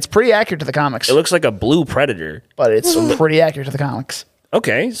comics, man. It's pretty accurate to the comics, it looks like a blue predator. but it's pretty accurate to the comics.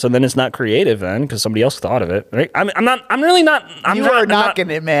 Okay, so then it's not creative then because somebody else thought of it, right? I'm really not. You are knocking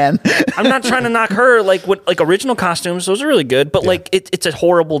it, man. I'm not trying to knock her. Like original costumes, those are really good, but like it's a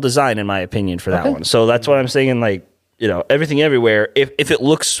horrible design in my opinion for that one. So that's what I'm saying. Like everything everywhere. If it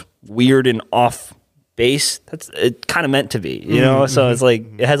looks weird and off base, that's it kind of meant to be. So it's like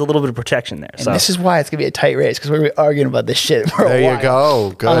it has a little bit of protection there. And So this is why it's gonna be a tight race because we're arguing about this shit for a while. There you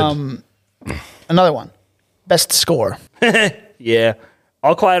go. Good. Another one, best score. yeah,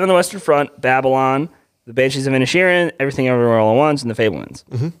 All Quiet on the Western Front, Babylon, The Banshees of Inisherin, Everything Everywhere All at Once, and The Fabelmans.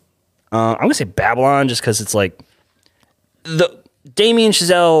 I'm gonna say Babylon just because it's like the Damien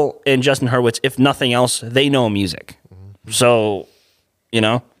Chazelle and Justin Hurwitz. If nothing else, they know music, so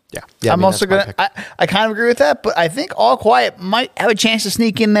Yeah. I I'm mean, also that's my gonna. pick. I kind of agree with that, but I think All Quiet might have a chance to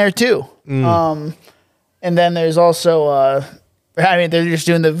sneak in there too. And then there's also, they're just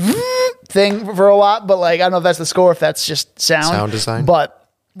doing the thing for a lot, but like I don't know if that's the score, if that's just sound design. but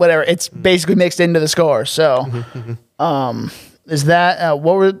whatever. It's basically mixed into the score. So, is that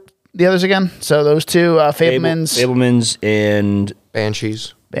what were the others again? So those two, Fabelmans and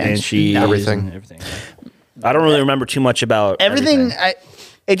Banshees. Banshees, Everything. and everything. I don't really remember too much about everything.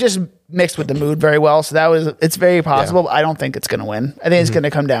 It just mixed with the mood very well. So it's very possible. But I don't think it's going to win. I think it's going to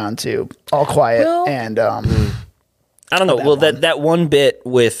come down to All Quiet and. I don't know. Well, that one bit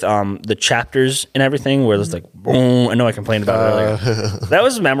with the chapters and everything, where it's like, boom. I know I complained about it earlier. That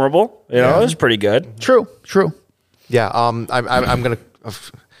was memorable. It was pretty good. True. Yeah. I'm gonna.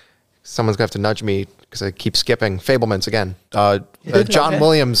 Someone's gonna have to nudge me because I keep skipping Fablemans again. John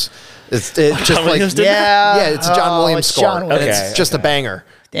Williams. It's just like Williams did yeah, it's a John Williams it's score. John and Williams. it's just a banger.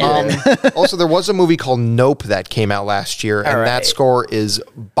 Damn Also, there was a movie called Nope that came out last year, and that score is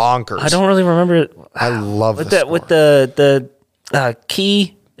bonkers. I don't really remember it. I love with the that score. with the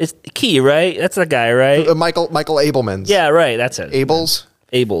Key. It's Key, right? That's the guy, right? Michael Abelmans. Yeah, right. That's it. Abels.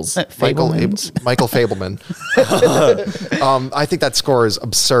 Abels. Michael Fableman. I think that score is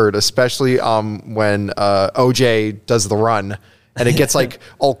absurd, especially when OJ does the run and it gets like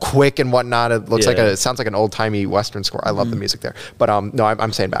all quick and whatnot. It looks it sounds like an old timey Western score. I love the music there, but no,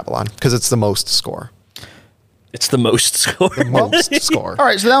 I'm saying Babylon because it's the most score. It's the most score. Most score. All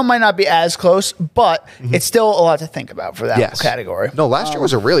right, so that one might not be as close, but it's still a lot to think about for that category. No, last year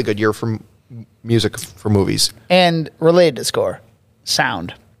was a really good year for music for movies. And related to score,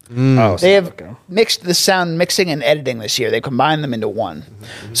 sound. Oh, They have mixed the sound mixing and editing this year. They combined them into one.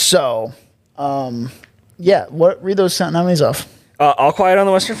 So, read those sound nominees off. All Quiet on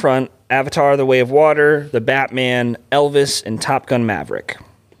the Western Front, Avatar: The Way of Water, The Batman, Elvis, and Top Gun: Maverick.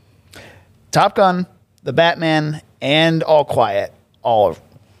 Top Gun, The Batman, and All Quiet, all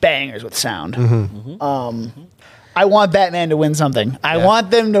bangers with sound. I want Batman to win something. I want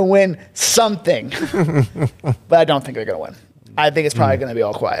them to win something, but I don't think they're going to win. I think it's probably going to be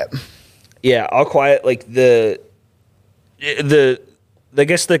All Quiet. Yeah, All Quiet, like I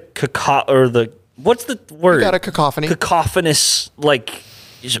guess what's the word? You got a cacophony. Cacophonous, like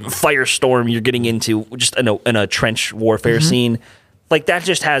firestorm you're getting into just in a trench warfare scene. Like that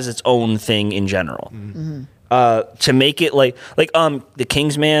just has its own thing in general. To make it like the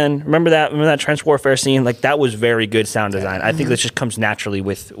Kingsman, remember that trench warfare scene? Like that was very good sound design. I think that just comes naturally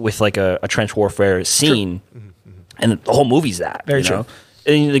with like a trench warfare scene. And the whole movie's that. Very true.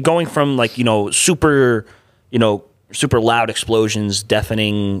 And going from like, super loud explosions,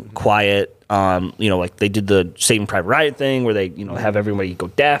 deafening, quiet, like they did the Saving Private Ryan thing where they, have everybody go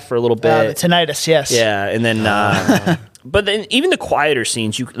deaf for a little bit. The tinnitus, yes. Yeah, and then but then even the quieter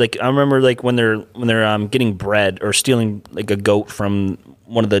scenes, I remember like when they're getting bread or stealing like a goat from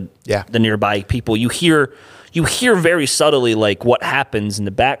one of the nearby people, you hear very subtly like what happens in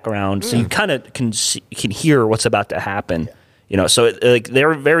the background, so you kind of can hear what's about to happen. So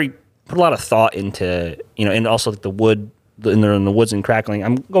they're put a lot of thought into and also like the wood in the woods and crackling.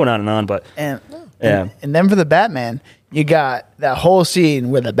 I'm going on and on, but And Yeah. And then for the Batman, you got that whole scene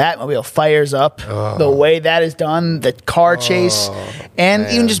where the Batmobile fires up, the way that is done, the car chase, and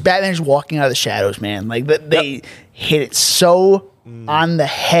even just Batman just walking out of the shadows, man. Like they hit it so on the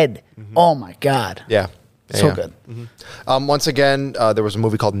head. Oh my God. Yeah. So good. Once again, there was a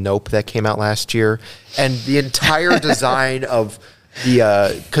movie called Nope that came out last year, and the entire design of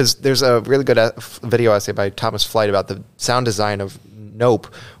the because there's a really good video essay by Thomas Flight about the sound design of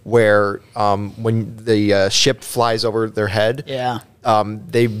Nope, where when the ship flies over their head,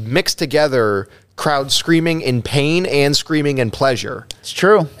 they mix together crowd screaming in pain and screaming in pleasure. It's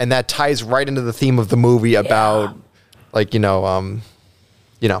true, and that ties right into the theme of the movie about like I know.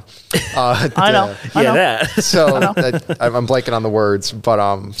 That. So I'm blanking on the words,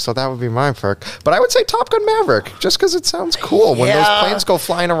 but so that would be my pick. But I would say Top Gun Maverick, just because it sounds cool when those planes go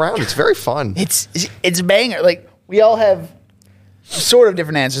flying around. It's very fun. It's a banger. Like we all have sort of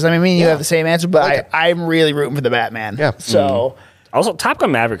different answers. I mean, me and you have the same answer, but I'm really rooting for the Batman. Yeah. So Also, Top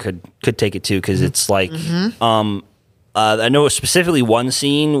Gun Maverick could take it too because it's like, I know specifically one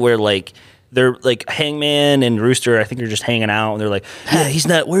scene where like they're like Hangman and Rooster, I think, are just hanging out, and they're like, "Yeah, he's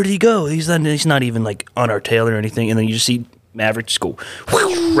not. Where did he go? He's not even like on our tail or anything." And then you just see Maverick just go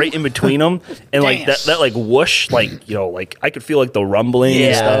right in between them, and like that like whoosh, like like I could feel like the rumbling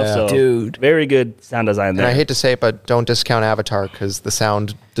and stuff. So, dude, very good sound design there. And I hate to say it, but don't discount Avatar because the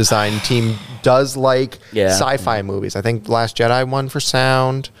sound design team does like sci-fi movies. I think Last Jedi won for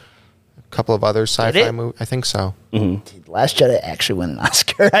sound. A couple of other sci-fi movies. I think so. Dude, Last Jedi actually won an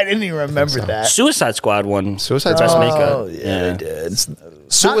Oscar. I didn't even remember that. Suicide Squad won. Suicide Best Squad. makeup. Oh, yeah, they did.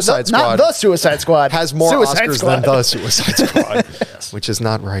 Suicide Squad. Not the Suicide Squad. Has more Suicide Oscars Squad. than the Suicide Squad, which is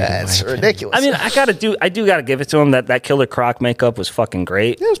not right. That's ridiculous. I mean, I do gotta give it to him that Killer Croc makeup was fucking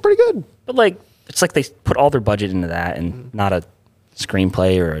great. Yeah, it was pretty good. But like, it's like they put all their budget into that and not a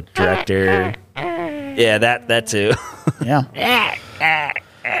screenplay or a director. Yeah, that too. Yeah.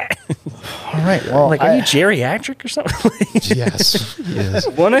 All right. Well, Like, are you geriatric or something? Yes. Yes.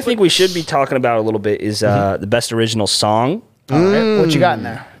 One I think we should be talking about a little bit is the best original song. all right, what you got in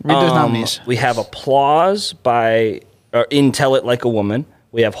there? Read those nominees. We have Applause by in Tell It Like a Woman.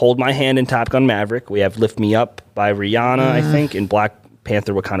 We have Hold My Hand in Top Gun Maverick. We have Lift Me Up by Rihanna, I think, in Black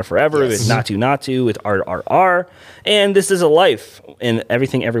Panther Wakanda Forever. With Natu with RRR. And This Is a Life in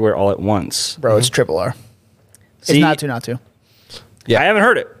Everything Everywhere All at Once. Bro, it's triple R. See? It's not too. Yeah. I haven't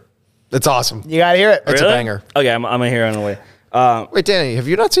heard it. It's awesome. You got to hear it. It's Really? a banger. Okay, I'm going to hear it on the way. Wait, Danny, have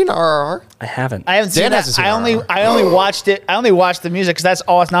you not seen RRR? I haven't. I haven't seen Dan that. hasn't seen I only watched it. I only watched the music because that's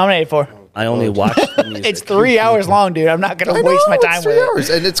all it's nominated for. I only watched the music. It's 3 hours long, dude. I'm not going to waste my time it's with 3 it. hours,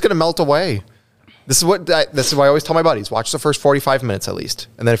 and it's going to melt away. This is what I always tell my buddies: watch the first 45 minutes at least,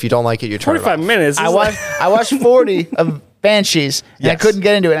 and then if you don't like it, you turn 45 it off. minutes. I watched 40 of Banshees, and I Yes. couldn't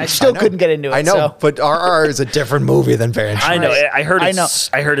get into it. And I still couldn't get into it. I know, so. but RRR is a different movie than Banshees. I know. I heard I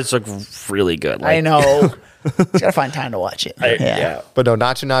it's. I heard it's like really good. Like, I know. Just gotta find time to watch it. Yeah. But no,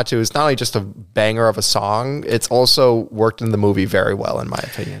 Natu is not only just a banger of a song; it's also worked in the movie very well, in my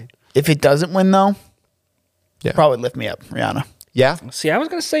opinion. If it doesn't win, though, Yeah. probably Lift Me Up, Rihanna. Yeah. See, I was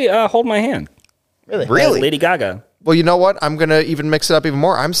gonna say Hold My Hand. Really? Really? Lady Gaga. Well, you know what? I'm gonna even mix it up even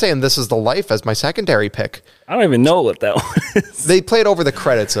more. I'm saying This Is the Life as my secondary pick. I don't even know what that one is. They played over the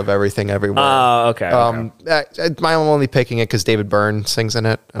credits of Everything Everywhere. Okay. I'm only picking it because David Byrne sings in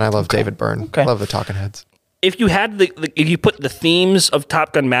it, and I love David Byrne. Okay. I love the Talking Heads. If you had if you put the themes of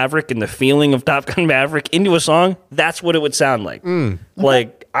Top Gun Maverick and the feeling of Top Gun Maverick into a song, that's what it would sound like.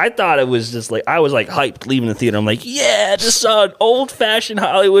 Like, I thought it was just like, I was like hyped leaving the theater. I'm like, yeah, just saw an old fashioned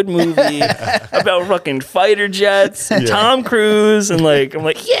Hollywood movie about fucking fighter jets and Tom Cruise. And like, I'm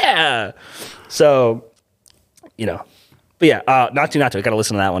like, yeah. So, but yeah, Natu. I got to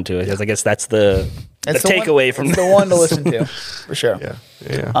listen to that one too, because I guess that's the takeaway from it's the one to listen to, for sure.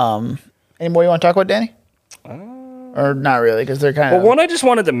 Yeah. Any more you want to talk about, Danny? Or not really, because they're kind of... Well, one I just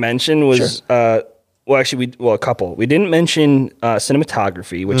wanted to mention was, a couple. We didn't mention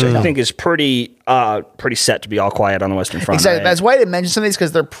cinematography, which I think is pretty set to be All Quiet on the Western Front. Exactly. Right? That's why I didn't mention some of these,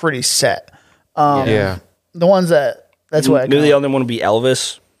 because they're pretty set. Yeah. The ones that's why I Maybe the kinda, other one would be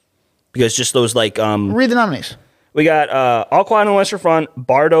Elvis, because just those like read the nominees. we got All Quiet on the Western Front,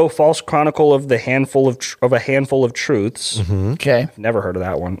 Bardo, False Chronicle of a Handful of Truths. Okay. Never heard of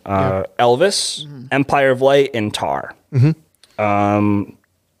that one. Elvis, Empire of Light, and Tar.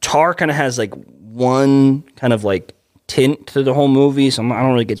 Tar kind of has like one kind of like tint to the whole movie, so I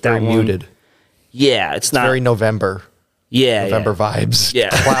don't really get that Very one. muted. Yeah, it's not Very November. November vibes. Yeah.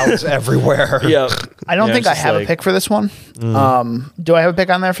 Clouds everywhere. Yeah. I don't Yeah, think it's I just have a like- pick for this one. Do I have a pick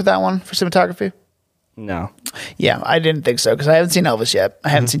on there for that one, for cinematography? No. Yeah, I didn't think so because I haven't seen Elvis yet. I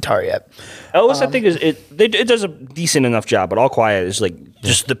haven't seen Tar yet. Elvis, I think it does a decent enough job, but All Quiet is like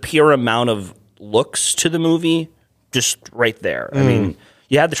just the pure amount of looks to the movie, just right there. I mean,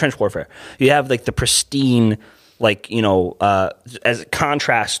 you have the trench warfare, you have like the pristine, like as a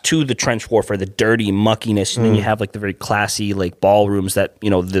contrast to the trench warfare, the dirty muckiness, and then you have like the very classy like ballrooms that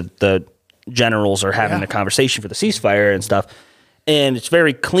the generals are having a conversation for the ceasefire and stuff, and it's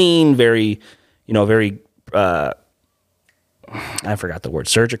very clean, very very. I forgot the word,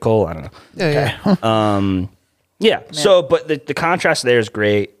 surgical. I don't know. Yeah. So, but the contrast there is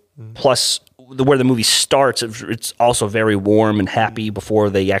great. Plus, where the movie starts, it's also very warm and happy before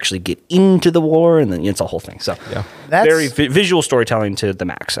they actually get into the war, and then it's a whole thing. So, very visual storytelling to the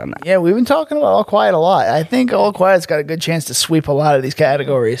max on that. Yeah, we've been talking about All Quiet a lot. I think All Quiet's got a good chance to sweep a lot of these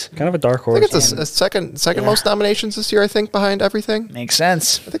categories. Kind of a dark horse. I think it's a second most nominations this year, I think, behind everything. Makes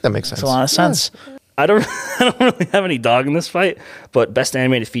sense. I think that makes sense. Makes a lot of sense. I don't really have any dog in this fight, but best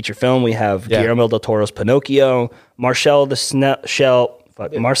animated feature film, we have Guillermo del Toro's Pinocchio, Marcel the Shell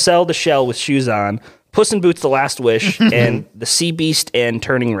with Shoes On, Puss in Boots: The Last Wish, and The Sea Beast and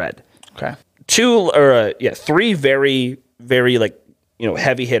Turning Red. Okay. Three very, very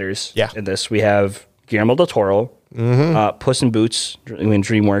heavy hitters in this. We have Guillermo del Toro, Puss in Boots in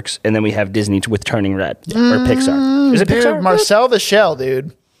DreamWorks, and then we have Disney with Turning Red or Pixar. Is it Dude, Pixar? Marcel the Shell,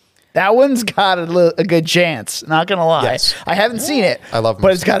 dude. That one's got a good chance. Not gonna lie, Yes. I haven't seen it. I love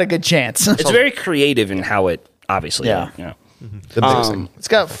but it's got a good chance. It's very creative in how it obviously. Yeah. The biggest thing. It's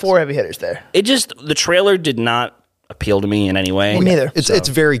got 4 heavy hitters there. The trailer did not appeal to me in any way. Me neither. It's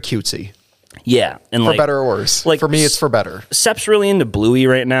very cutesy, Yeah, and for better or worse. like, for me, it's for better. Sep's really into Bluey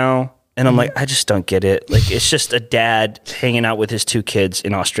right now, and I'm like, I just don't get it. Like, it's just a dad hanging out with his 2 kids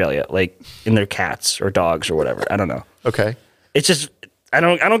in Australia, like in their cats or dogs or whatever. I don't know. Okay. It's just I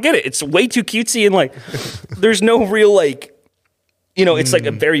don't get it. It's way too cutesy and like there's no real it's like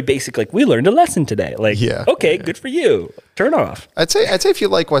a very basic we learned a lesson today. Like good for you. Turn off. I'd say if you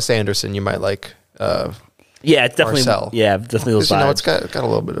like Wes Anderson, you might like it's definitely Marcel. Definitely those vibes. It's got a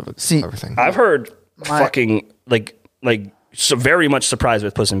little bit of everything. I've heard fucking so very much surprised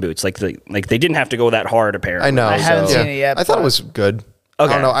with Puss in Boots. Like they didn't have to go that hard apparently. I know. I haven't seen it yet. I thought it was good.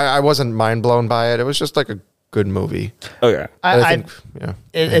 Okay. I don't know. I wasn't mind blown by it. It was just like a good movie. Okay. I think,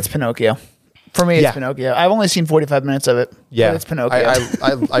 It's Pinocchio. For me, it's Pinocchio. I've only seen 45 minutes of it. Yeah, but it's Pinocchio.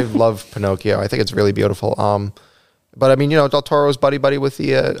 I love Pinocchio. I think it's really beautiful. But I mean, Del Toro's buddy with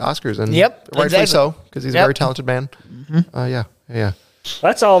the Oscars, and rightfully exactly. so, because he's a very talented man. Yeah.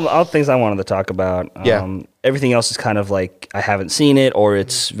 That's all things I wanted to talk about. Everything else is kind of like I haven't seen it, or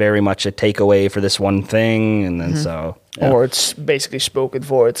it's very much a takeaway for this one thing, and then or it's basically spoken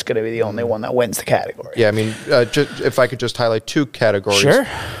for. It's going to be the only one that wins the category. Yeah, I mean, if I could just highlight 2 categories. Sure.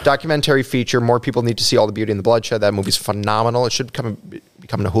 Documentary feature, more people need to see All the Beauty and the Bloodshed. That movie's phenomenal. It should be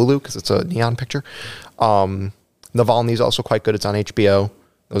coming to Hulu because it's a neon picture. Navalny's also quite good. It's on HBO.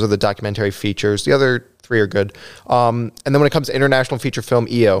 Those are the documentary features. The other 3 are good. And then when it comes to international feature film,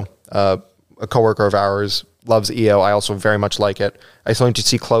 EO, a coworker of ours loves EO. I also very much like it. I still need to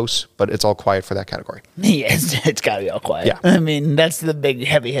see Close, but it's All Quiet for that category. Yeah, it's got to be All Quiet. Yeah. I mean, that's the big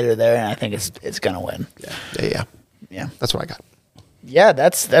heavy hitter there, and I think it's going to win. Yeah. That's what I got. Yeah,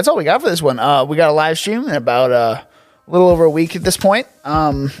 that's all we got for this one. We got a live stream in about a little over a week at this point.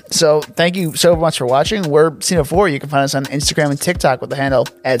 So thank you so much for watching. We're Cine4. You can find us on Instagram and TikTok with the handle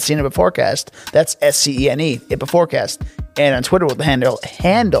 @CineBeforecast. That's SCENE, @Beforecast. And on Twitter with the handle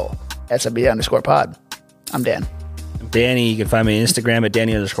SMB_pod. I'm Dan. I'm Danny. You can find me on Instagram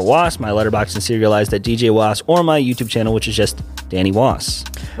 @Danny_Was, my letterbox and serialized @DJ Was, or my YouTube channel, which is just Danny Was.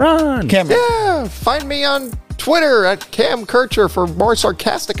 Run! Cameron. Yeah, find me on Twitter @Cam Kircher for more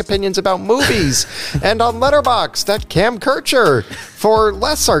sarcastic opinions about movies, and on Letterboxd @Cam Kircher for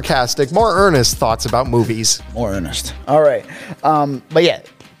less sarcastic, more earnest thoughts about movies. More earnest. All right. But yeah,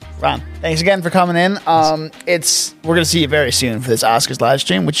 Ron, thanks again for coming in. We're gonna see you very soon for this Oscars live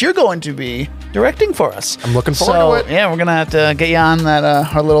stream, which you're going to be directing for us. I'm looking forward to it. Yeah, we're gonna have to get you on that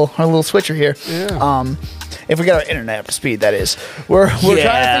our little switcher here. Yeah. If we get our internet up to speed, that is. We're trying to figure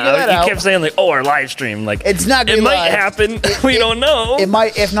that out. You kept saying our live stream. It's not gonna it be might live. happen. We don't know. It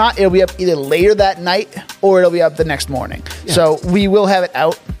might. If not, it'll be up either later that night or it'll be up the next morning. Yeah. So we will have it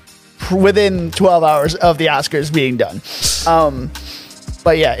out within 12 hours of the Oscars being done.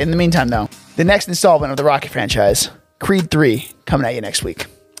 But yeah, in the meantime, though, the next installment of the Rocky franchise, Creed 3, coming at you next week.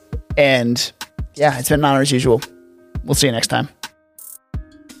 And yeah, it's been an honor as usual. We'll see you next time.